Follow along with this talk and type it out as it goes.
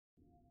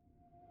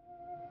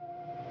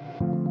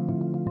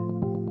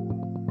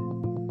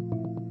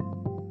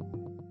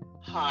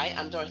Hi,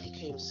 I'm Dorothy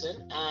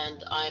Koomson,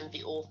 and I'm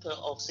the author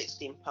of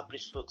 16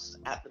 published books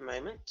at the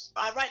moment.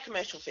 I write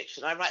commercial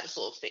fiction. I write the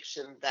sort of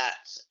fiction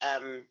that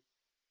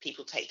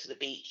people take to the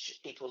beach,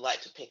 people like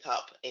to pick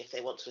up if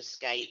they want to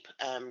escape.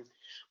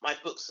 My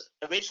books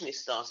originally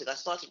I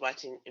started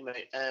writing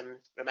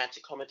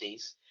romantic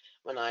comedies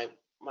when my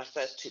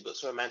first two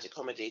books were romantic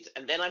comedies,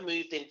 and then I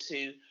moved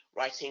into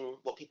writing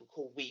what people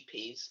call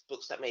weepies,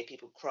 books that made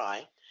people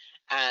cry,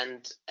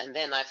 and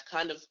then I've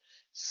kind of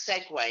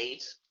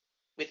segued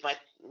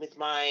with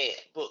my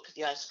book,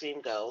 The Ice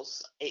Cream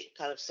Girls. It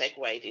kind of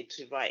segued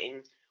into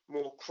writing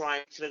more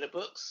crime thriller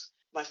books.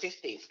 My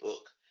 15th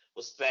book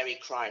was very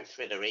crime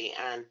thrillery,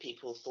 and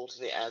people thought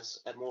of it as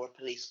a more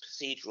police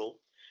procedural.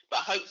 But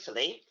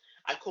hopefully,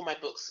 I call my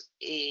books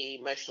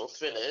emotional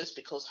thrillers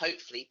because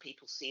hopefully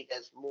people see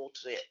there's more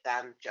to it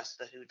than just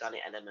the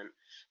whodunit element,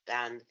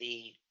 than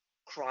the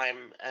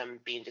crime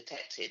being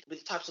detected. With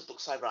the types of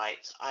books I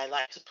write, I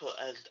like to put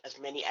as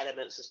many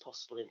elements as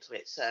possible into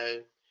it. So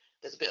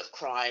there's a bit of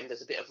crime,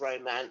 there's a bit of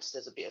romance,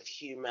 there's a bit of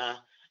humour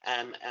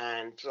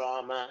and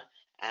drama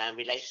and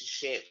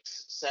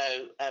relationships. So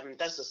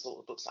those are the sort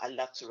of books I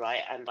love to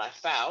write, and I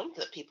found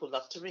that people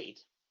love to read.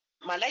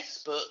 My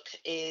latest book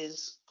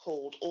is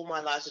called All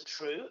My Lies Are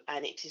True,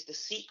 and it is the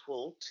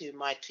sequel to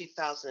my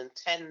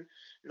 2010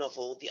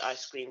 novel, The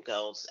Ice Cream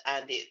Girls.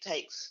 And it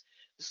takes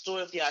the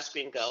story of the Ice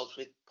Cream Girls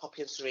with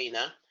Poppy and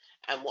Serena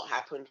and what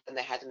happened when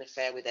they had an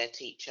affair with their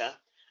teacher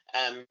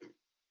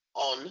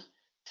on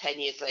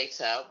 10 years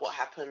later, what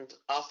happened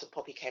after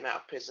Poppy came out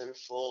of prison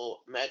for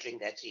murdering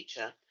their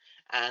teacher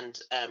and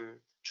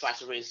tried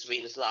to ruin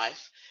Serena's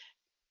life.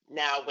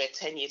 Now we're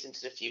 10 years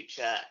into the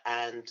future,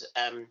 and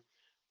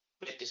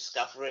we're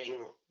discovering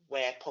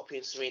where Poppy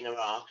and Serena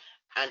are,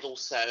 and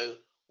also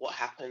what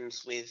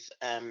happens with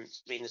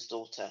Serena's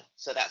daughter.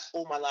 So that's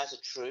All My Lies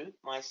Are True,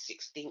 my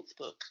 16th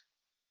book.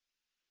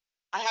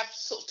 I have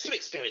sort of two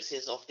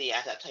experiences of the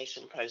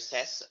adaptation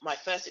process. My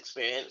first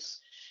experience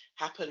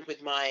happened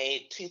with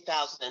my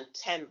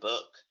 2010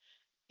 book,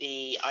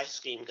 The Ice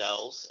Cream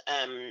Girls,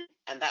 and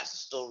that's a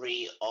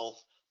story of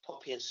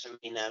Poppy and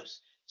Serena.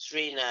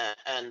 Serena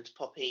and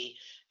Poppy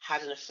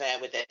had an affair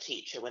with their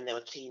teacher when they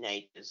were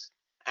teenagers,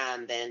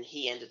 and then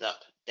he ended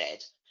up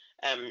dead.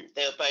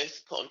 They were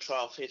both put on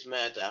trial for his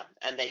murder,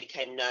 and they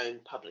became known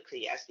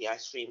publicly as the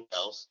Ice Cream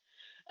Girls.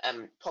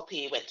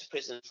 Poppy went to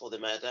prison for the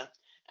murder,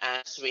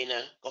 and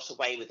Serena got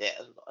away with it,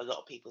 a lot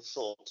of people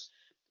thought,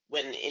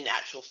 when in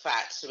actual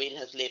fact, Serena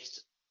has lived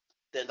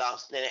the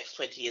next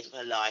 20 years of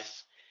her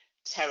life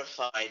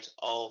terrified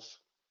of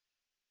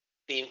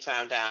being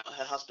found out,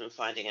 her husband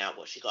finding out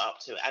what she got up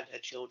to, and her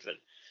children.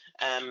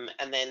 And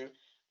then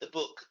the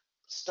book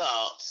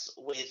starts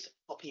with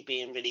Poppy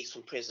being released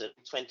from prison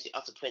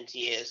after 20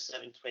 years,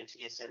 serving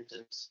 20-year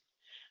sentence,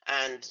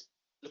 and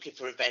looking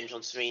for revenge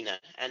on Serena,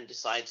 and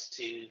decides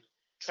to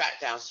track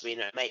down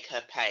Serena and make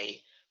her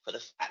pay for the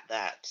fact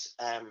that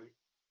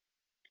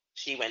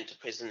she went to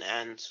prison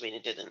and Serena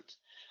didn't.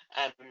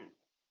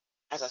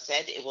 As I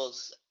said, it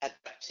was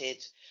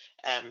adapted.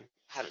 I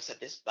haven't said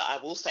this, but I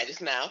will say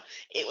this now.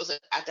 It was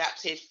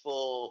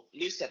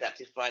loosely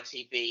adapted for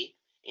ITV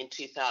in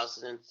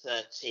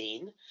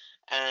 2013.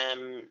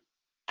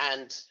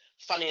 And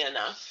funny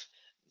enough,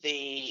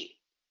 the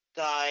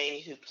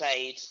guy who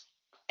played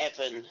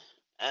Evan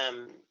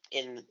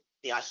in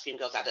the Ice Cream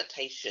Girls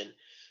adaptation,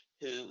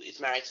 who is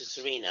married to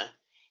Serena,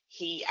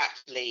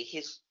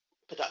 his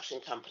production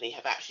company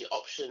have actually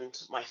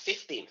optioned my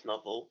 15th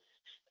novel,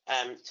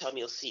 Tell Me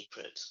Your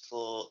Secret,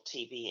 for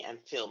TV and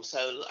film.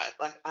 So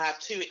I have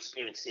two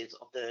experiences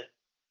of the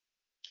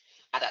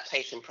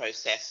adaptation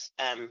process.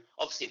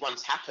 Obviously,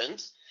 one's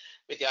happened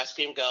with the Ice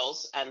Cream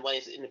Girls, and one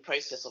is in the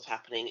process of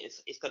happening.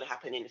 It's going to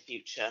happen in the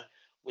future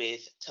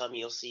with Tell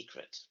Me Your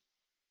Secret.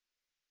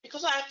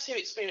 Because I have two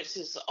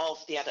experiences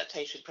of the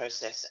adaptation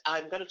process,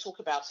 I'm going to talk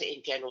about it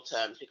in general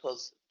terms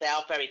because they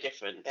are very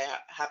different. They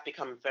have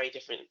become very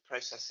different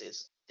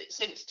processes.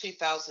 Since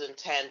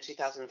 2010,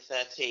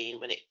 2013,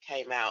 when it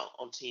came out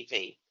on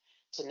TV,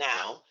 to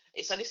now,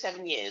 it's only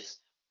 7 years,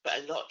 but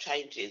a lot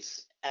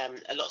changes.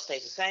 A lot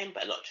stays the same,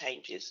 but a lot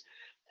changes.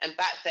 And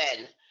back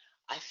then,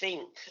 I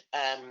think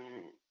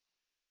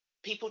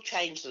people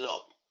changed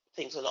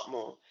things a lot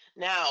more.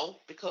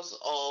 Now, because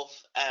of,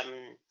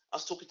 I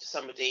was talking to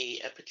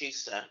somebody, an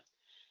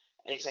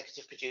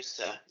executive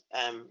producer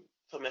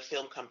from a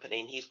film company,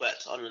 and he's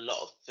worked on a lot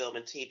of film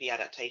and TV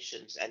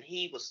adaptations, and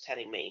he was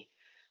telling me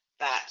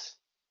that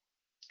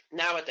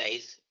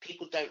nowadays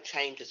people don't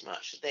change as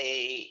much.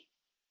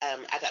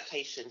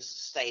 Adaptations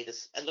stay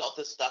a lot of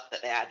the stuff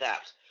that they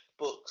adapt,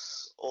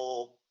 books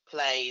or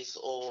plays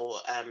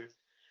or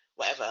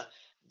whatever,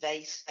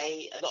 a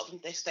lot of them,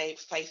 they stay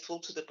faithful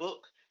to the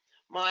book.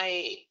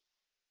 The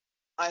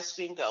Ice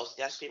Cream Girls,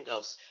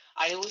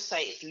 I always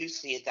say it's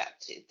loosely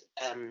adapted,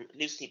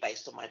 loosely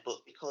based on my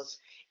book, because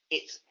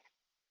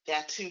they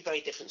are two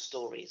very different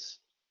stories.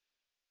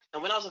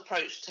 And when I was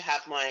approached to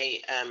have my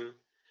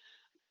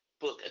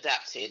book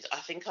adapted, I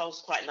think I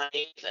was quite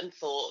naive and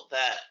thought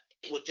that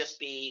it would just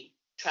be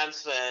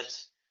transferred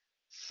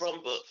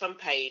from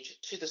page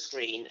to the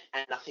screen,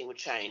 and nothing would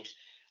change.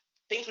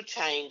 Things would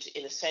change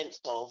in the sense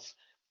of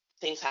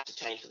things have to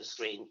change for the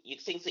screen.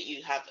 Things that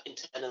you have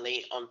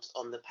internally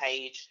on the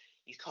page,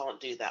 you can't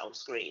do that on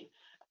screen.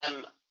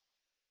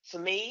 For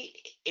me,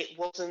 it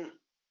wasn't.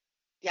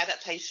 The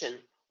adaptation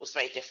was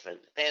very different.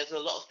 There's a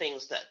lot of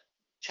things that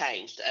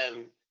changed.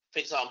 For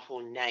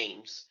example,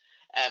 names.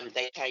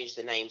 They changed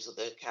the names of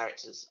the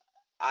characters.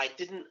 I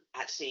didn't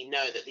actually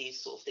know that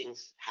these sort of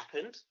things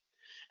happened.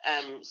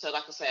 So,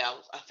 like I say,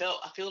 I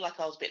feel like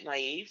I was a bit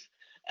naive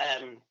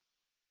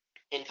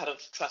in kind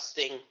of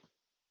trusting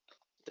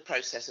the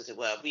process, as it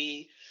were.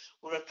 We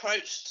were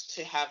approached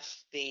to have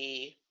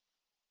the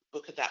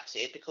book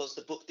adapted because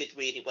the book did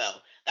really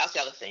well. That's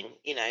the other thing.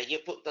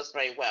 Your book does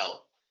very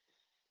well.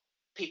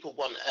 People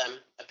want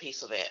a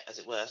piece of it, as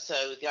it were.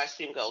 So the Ice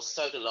Cream Girls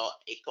sold a lot.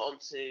 It got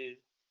to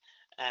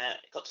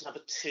number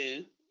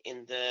 2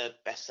 in the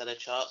bestseller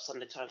charts,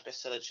 Sunday Times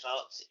bestseller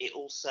charts. It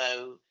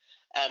also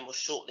was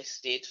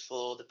shortlisted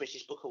for the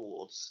British Book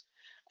Awards,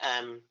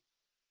 and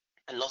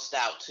lost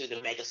out to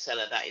the mega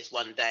seller that is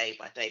One Day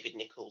by David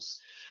Nichols.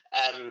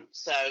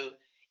 So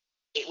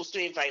it was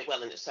doing very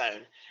well in its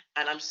own.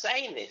 And I'm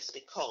saying this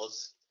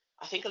because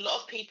I think a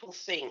lot of people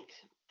think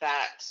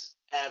that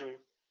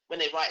when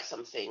they write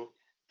something,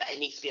 that it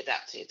needs to be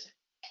adapted.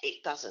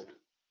 It doesn't.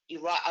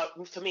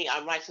 For me,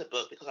 I'm writing a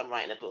book because I'm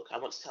writing a book. I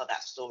want to tell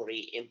that story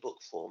in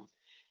book form.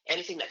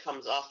 Anything that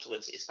comes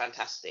afterwards is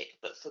fantastic.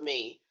 But for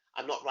me,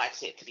 I'm not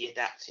writing it to be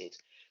adapted.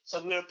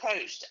 So we were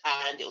approached,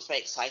 and it was very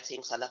exciting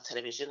because I love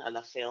television, I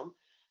love film.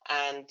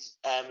 And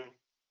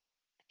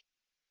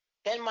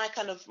then my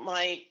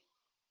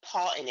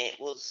part in it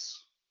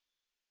was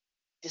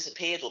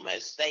disappeared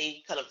almost.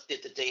 They kind of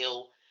did the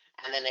deal,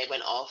 and then they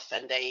went off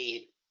and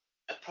they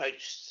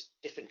approached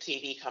different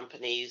TV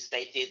companies.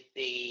 They did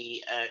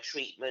the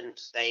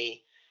treatment.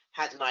 They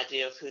had an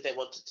idea of who they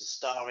wanted to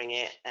star in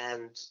it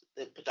and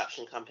the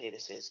production company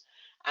this is.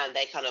 And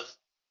they kind of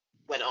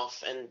went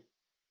off and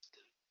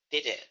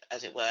did it,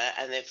 as it were,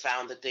 and they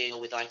found a deal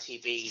with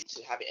ITV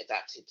to have it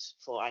adapted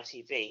for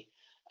ITV.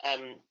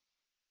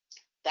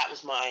 That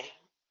was my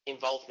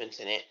involvement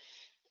in it.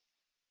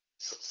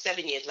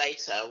 7 years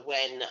later,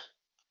 when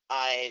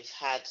I've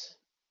had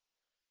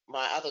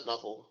my other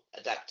novel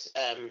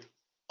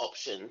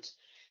optioned,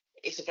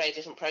 it's a very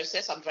different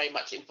process. I'm very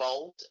much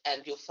involved,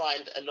 and you'll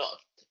find a lot of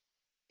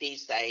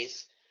these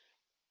days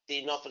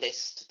the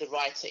novelist, the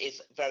writer,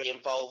 is very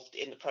involved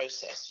in the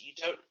process. You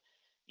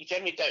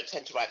generally don't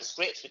tend to write the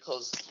script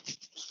because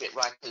script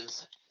writing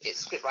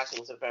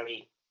is a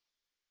very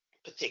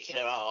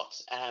particular art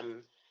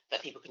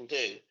that people can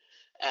do.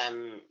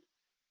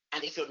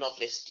 And if you're a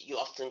novelist, you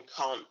often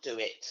can't do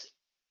it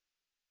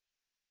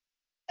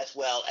as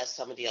well as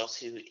somebody else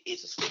who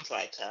is a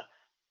scriptwriter.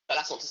 But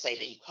that's not to say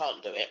that you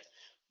can't do it.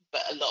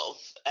 But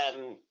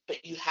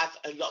but you have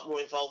a lot more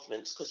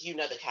involvement because you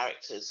know the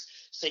characters,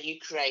 so you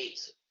create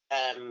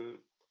the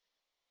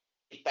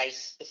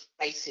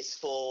basis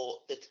for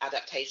the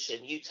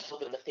adaptation. You tell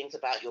them the things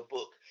about your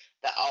book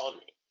that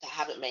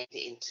haven't made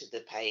it into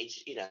the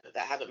page, that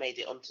haven't made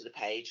it onto the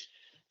page,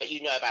 but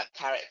you know about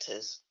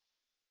characters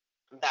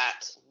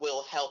that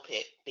will help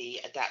it be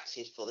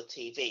adapted for the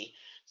TV.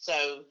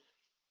 So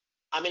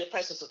I'm in the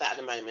process of that at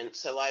the moment.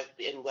 So I've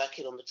been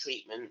working on the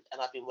treatment,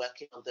 and I've been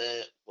working on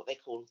what they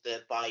call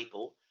the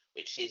Bible,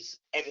 which is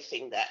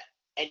everything that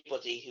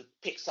anybody who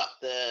picks up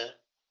the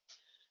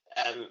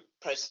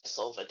process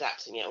of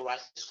adapting it or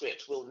writing the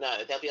script will know.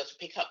 They'll be able to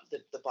pick up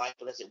the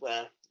Bible, as it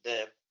were,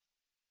 the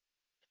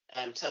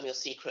Tell Me Your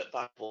Secret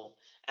Bible,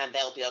 and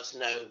they'll be able to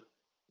know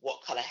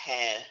what colour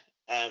hair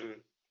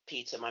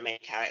Peter, my main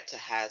character,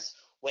 has,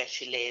 where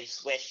she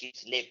lives, where she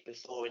used to live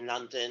before in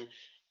London.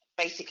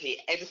 Basically,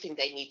 everything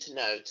they need to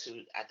know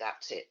to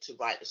adapt it, to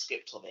write the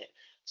script of it.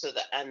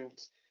 And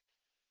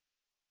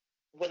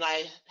when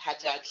I had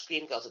the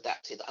Scream Girls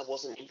adapted, I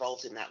wasn't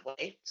involved in that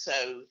way.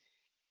 So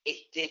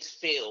it did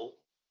feel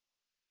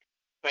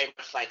very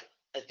much like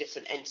a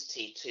different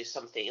entity to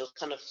something. It was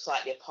kind of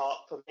slightly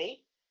apart from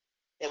me.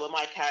 They were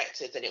my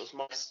characters and it was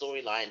my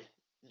storyline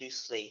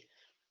loosely.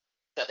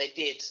 But they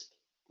did,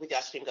 with the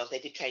Ice Cream Girls, they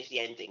did change the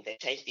ending. They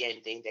changed the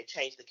ending. They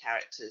changed the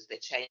characters. They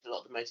changed a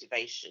lot of the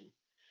motivation.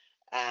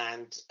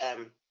 And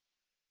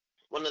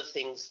one of the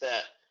things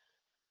that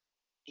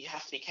you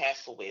have to be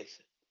careful with,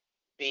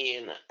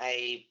 being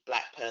a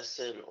Black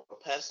person or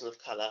a person of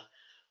colour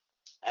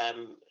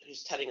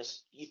who's telling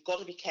us, you've got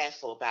to be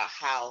careful about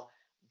how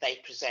they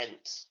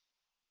present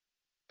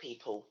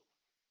people,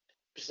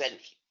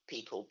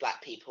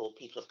 Black people,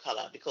 people of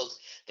colour, because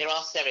there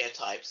are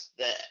stereotypes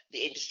that the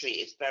industry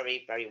is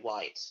very, very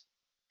white.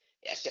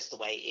 It's just the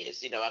way it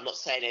is. I'm not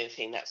saying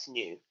anything that's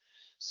new.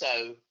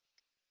 So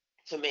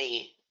for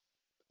me,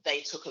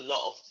 they took a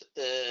lot of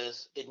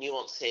the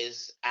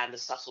nuances and the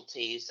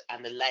subtleties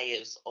and the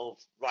layers of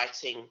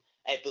writing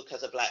a book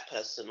as a Black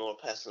person or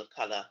a person of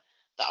colour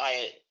that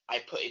I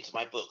put into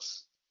my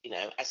books,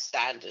 as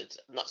standard.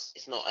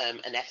 It's not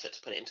an effort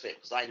to put it into it,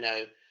 because I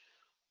know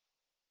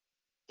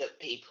that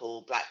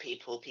Black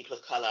people, people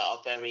of colour,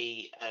 are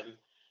very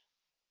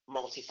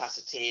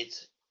multifaceted,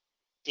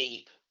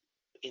 deep,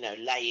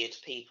 layered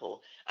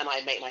people, and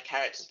I make my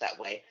characters that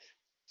way.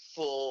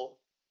 For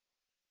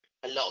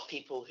a lot of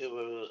people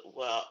who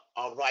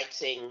are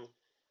writing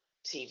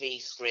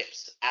TV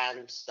scripts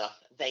and stuff,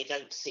 they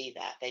don't see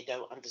that, they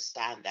don't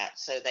understand that,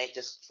 so they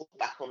just fall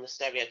back on the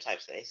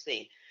stereotypes that they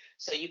see.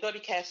 So you've got to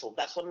be careful.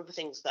 That's one of the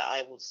things that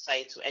I would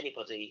say to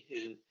anybody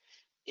who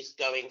is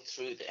going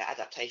through the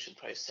adaptation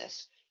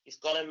process. You've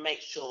got to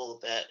make sure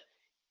that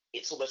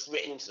it's almost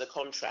written into the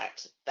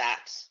contract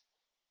that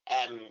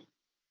um,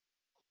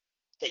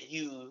 that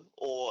you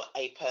or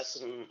a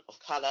person of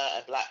color,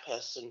 a black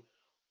person,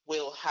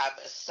 will have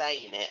a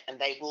say in it, and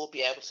they will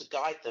be able to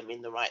guide them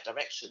in the right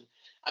direction.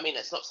 I mean,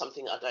 it's not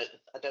something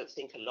I don't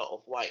think a lot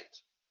of white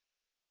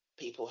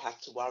people have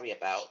to worry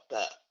about,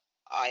 but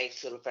I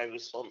feel very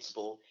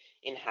responsible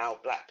in how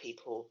black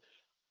people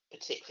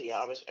particularly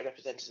are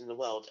represented in the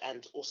world,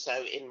 and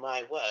also in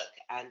my work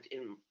and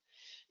in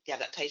the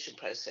adaptation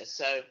process.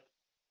 So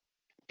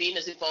being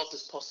as involved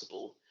as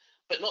possible,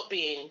 but not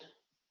being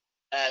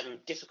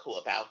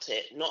difficult about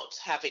it, not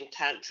having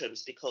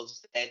tantrums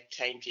because they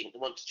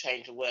want to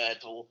change a word,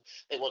 or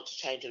they want to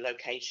change a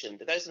location.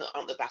 Those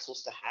aren't the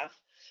battles to have.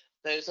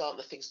 Those aren't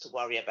the things to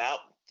worry about.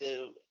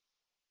 The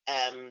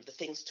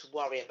things to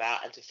worry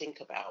about and to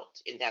think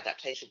about in the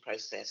adaptation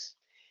process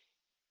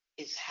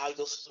is how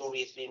your story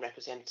is being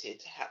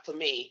represented. For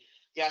me,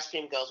 The Ice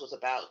Cream Girls was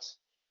about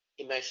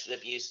emotional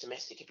abuse,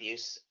 domestic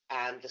abuse,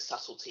 and the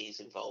subtleties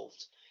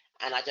involved.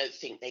 And I don't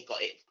think they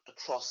got it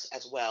across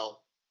as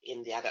well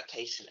in the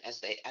adaptation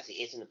as it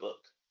is in the book.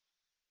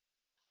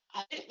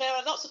 I think there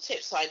are lots of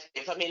tips I'd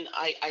give. I mean,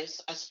 I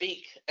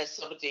speak as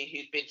somebody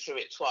who's been through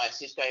it twice,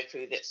 who's going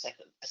through it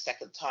a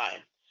second time.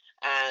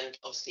 And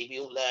obviously, we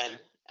all learn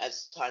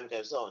as time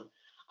goes on.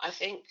 I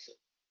think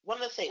one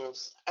of the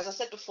things, as I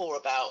said before,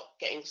 about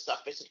getting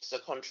stuff written to the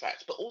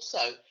contract, but also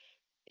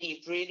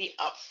be really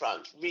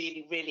upfront,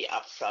 really, really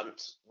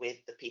upfront with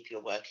the people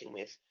you're working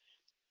with.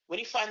 When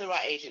you find the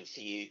right agent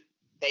for you,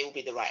 they will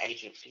be the right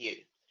agent for you.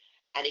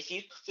 And if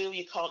you feel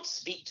you can't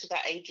speak to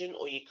that agent,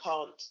 or you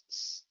can't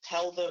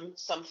tell them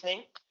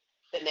something,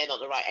 then they're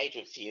not the right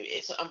agent for you.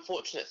 It's an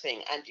unfortunate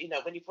thing. And,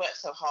 when you've worked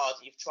so hard,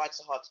 you've tried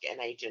so hard to get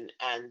an agent,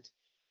 and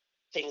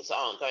things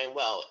aren't going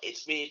well,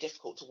 it's really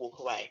difficult to walk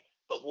away.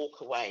 But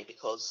walk away,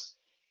 because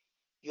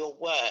your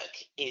work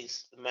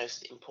is the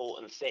most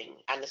important thing.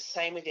 And the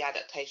same with the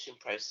adaptation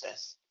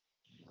process.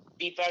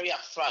 Be very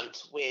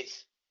upfront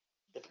with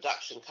the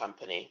production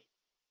company.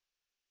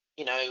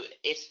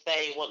 If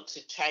they want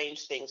to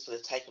change things for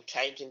the sake of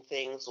changing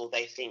things, or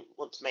they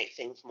want to make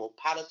things more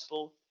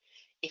palatable,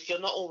 if you're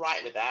not all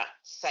right with that,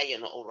 say you're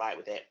not all right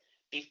with it.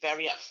 Be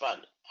very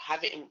upfront.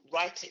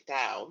 Write it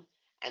down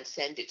and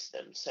send it to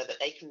them so that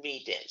they can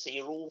read it. So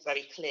you're all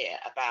very clear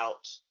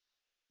about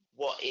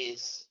what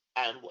is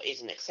and what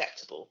isn't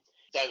acceptable.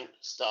 Don't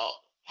start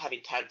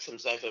having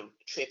tantrums over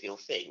trivial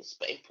things,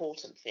 but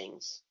important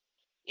things.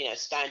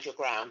 Stand your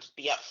ground,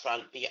 be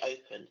upfront, be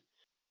open.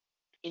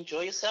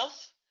 Enjoy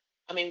yourself.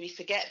 I mean, we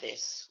forget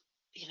this.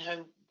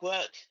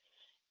 Work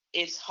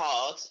is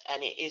hard,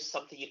 and it is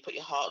something you put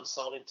your heart and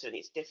soul into, and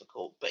it's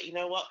difficult. But you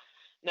know what?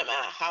 No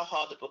matter how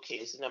hard the book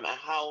is, no matter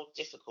how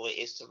difficult it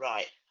is to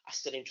write, I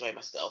still enjoy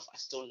myself. I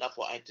still love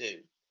what I do.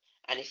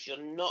 And if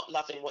you're not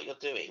loving what you're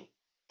doing,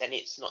 then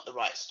it's not the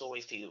right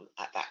story for you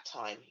at that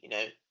time.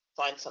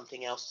 Find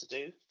something else to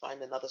do.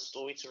 Find another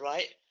story to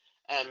write.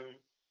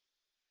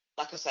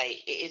 Like I say,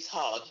 it is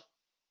hard,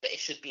 but it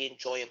should be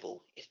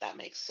enjoyable, if that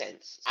makes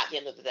sense. At the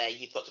end of the day,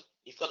 you've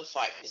got to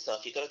fight for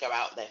yourself. You've got to go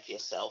out there for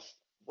yourself,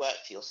 work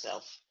for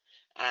yourself,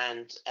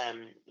 and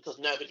because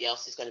nobody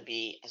else is going to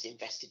be as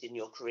invested in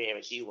your career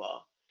as you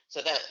are.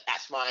 So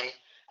that's my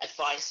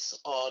advice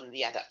on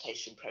the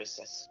adaptation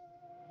process.